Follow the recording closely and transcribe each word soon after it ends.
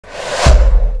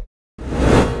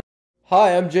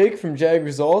Hi, I'm Jake from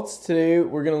JAGresults. Today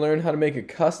we're going to learn how to make a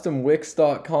custom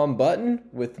Wix.com button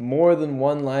with more than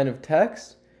one line of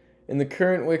text. In the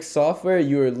current Wix software,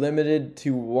 you are limited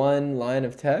to one line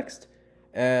of text,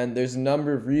 and there's a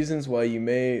number of reasons why you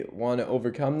may want to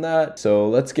overcome that, so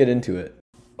let's get into it.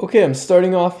 Okay, I'm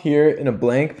starting off here in a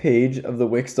blank page of the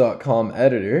Wix.com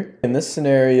editor. In this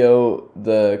scenario,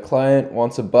 the client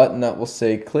wants a button that will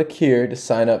say, click here to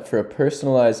sign up for a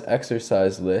personalized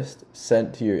exercise list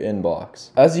sent to your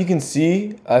inbox. As you can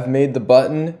see, I've made the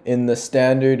button in the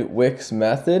standard Wix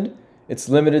method. It's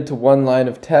limited to one line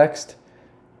of text.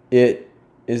 It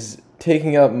is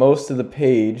taking up most of the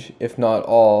page, if not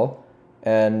all,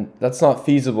 and that's not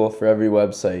feasible for every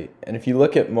website. And if you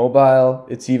look at mobile,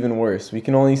 it's even worse. We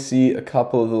can only see a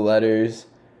couple of the letters.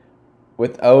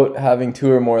 Without having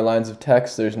two or more lines of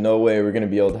text, there's no way we're going to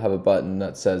be able to have a button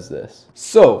that says this.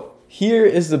 So here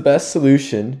is the best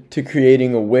solution to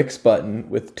creating a Wix button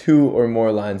with two or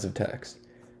more lines of text.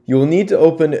 You will need to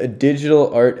open a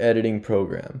digital art editing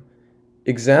program.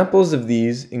 Examples of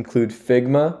these include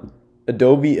Figma,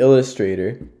 Adobe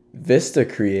Illustrator, Vista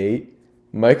Create,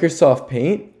 Microsoft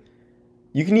Paint.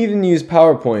 You can even use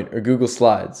PowerPoint or Google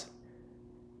Slides.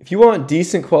 If you want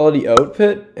decent quality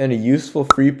output and a useful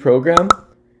free program,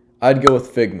 I'd go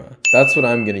with Figma. That's what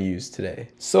I'm going to use today.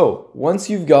 So once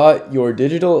you've got your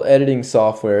digital editing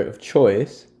software of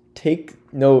choice, take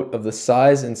note of the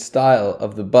size and style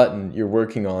of the button you're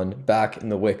working on back in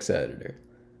the Wix editor.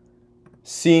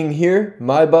 Seeing here,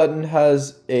 my button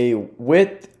has a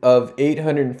width of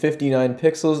 859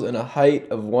 pixels and a height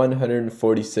of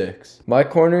 146. My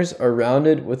corners are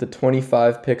rounded with a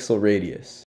 25 pixel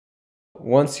radius.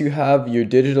 Once you have your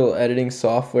digital editing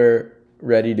software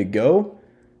ready to go,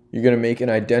 you're going to make an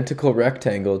identical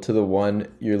rectangle to the one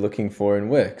you're looking for in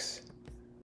Wix.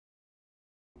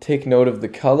 Take note of the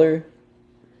color.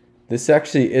 This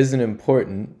actually isn't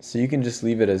important, so you can just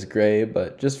leave it as gray,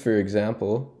 but just for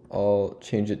example, I'll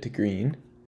change it to green.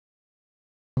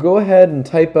 Go ahead and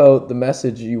type out the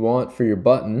message you want for your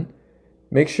button.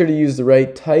 Make sure to use the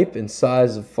right type and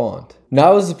size of font.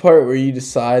 Now is the part where you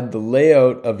decide the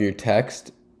layout of your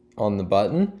text on the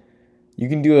button. You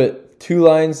can do it 2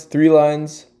 lines, 3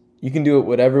 lines. You can do it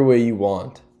whatever way you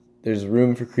want. There's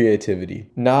room for creativity.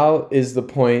 Now is the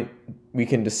point we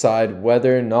can decide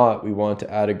whether or not we want to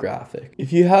add a graphic.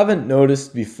 If you haven't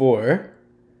noticed before,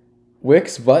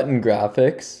 Wix button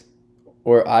graphics,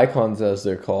 or icons as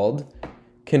they're called,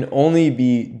 can only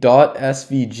be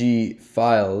 .svg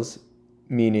files,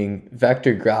 meaning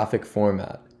vector graphic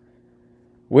format.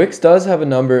 Wix does have a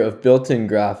number of built-in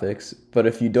graphics, but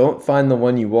if you don't find the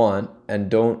one you want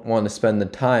and don't want to spend the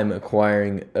time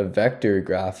acquiring a vector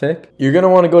graphic, you're going to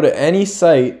want to go to any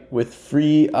site with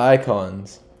free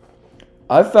icons.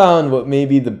 I've found what may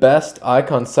be the best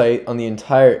icon site on the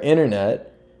entire internet.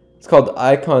 It's called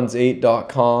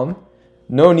icons8.com.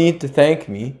 No need to thank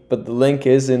me, but the link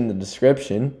is in the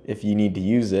description if you need to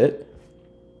use it.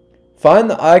 Find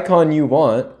the icon you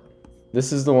want.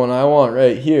 This is the one I want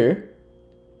right here.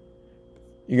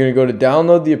 You're going to go to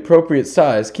download the appropriate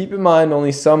size. Keep in mind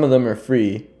only some of them are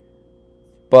free,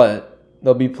 but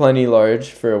they'll be plenty large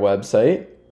for a website.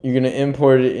 You're going to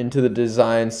import it into the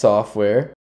design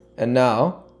software, and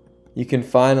now you can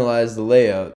finalize the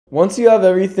layout. Once you have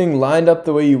everything lined up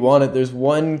the way you want it, there's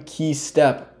one key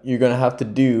step you're going to have to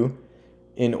do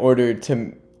in order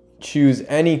to choose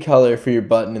any color for your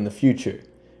button in the future.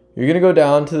 You're going to go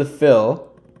down to the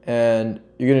fill and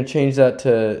you're going to change that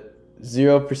to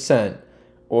 0%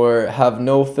 or have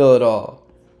no fill at all.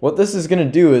 What this is going to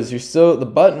do is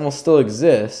the button will still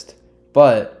exist,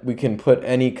 but we can put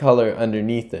any color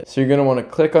underneath it. So you're going to want to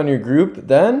click on your group,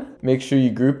 then make sure you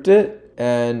grouped it.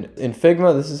 And in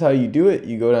Figma, this is how you do it.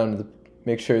 You go down to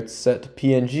make sure it's set to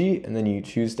PNG, and then you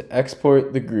choose to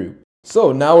export the group.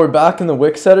 So now we're back in the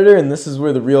Wix editor, and this is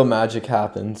where the real magic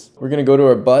happens. We're going to go to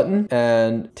our button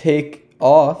and take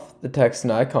off the text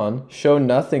and icon, show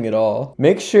nothing at all.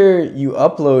 Make sure you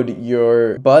upload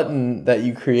your button that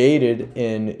you created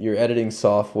in your editing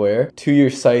software to your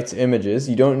site's images.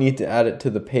 You don't need to add it to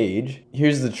the page.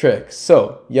 Here's the trick.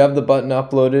 So you have the button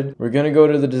uploaded. We're going to go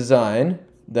to the design.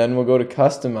 Then we'll go to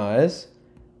customize.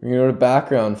 We're going to go to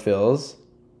background fills,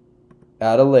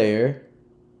 add a layer.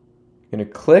 You're going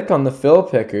to click on the fill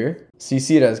picker. So you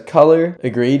see it as color, a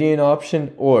gradient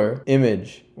option, or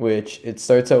image, which it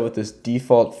starts out with this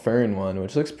default fern one,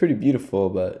 which looks pretty beautiful,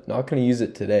 but not going to use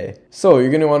it today. So you're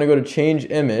going to want to go to change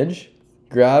image,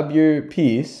 grab your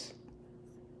piece,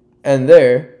 and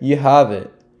there you have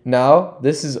it. Now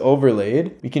this is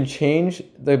overlaid. We can change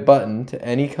the button to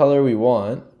any color we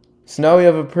want. So now we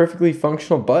have a perfectly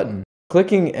functional button.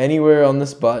 Clicking anywhere on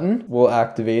this button will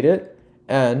activate it.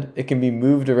 and it can be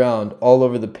moved around all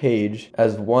over the page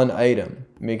as one item,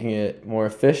 making it more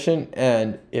efficient.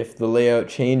 And if the layout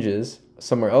changes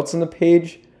somewhere else on the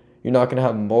page, you're not going to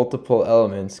have multiple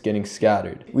elements getting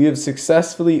scattered. We have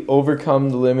successfully overcome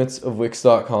the limits of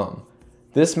Wix.com.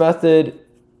 This method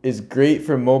is great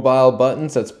for mobile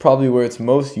buttons. That's probably where it's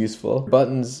most useful.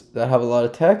 Buttons that have a lot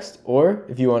of text, or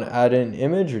if you want to add in an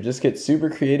image or just get super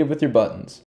creative with your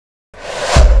buttons.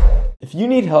 If you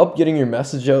need help getting your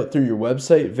message out through your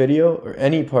website, video, or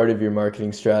any part of your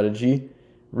marketing strategy,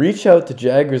 reach out to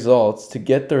JAGresults to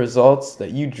get the results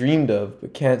that you dreamed of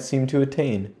but can't seem to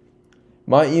attain.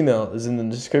 My email is in the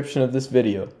description of this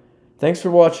video. Thanks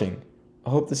for watching. I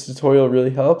hope this tutorial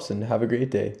really helps, and have a great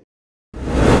day.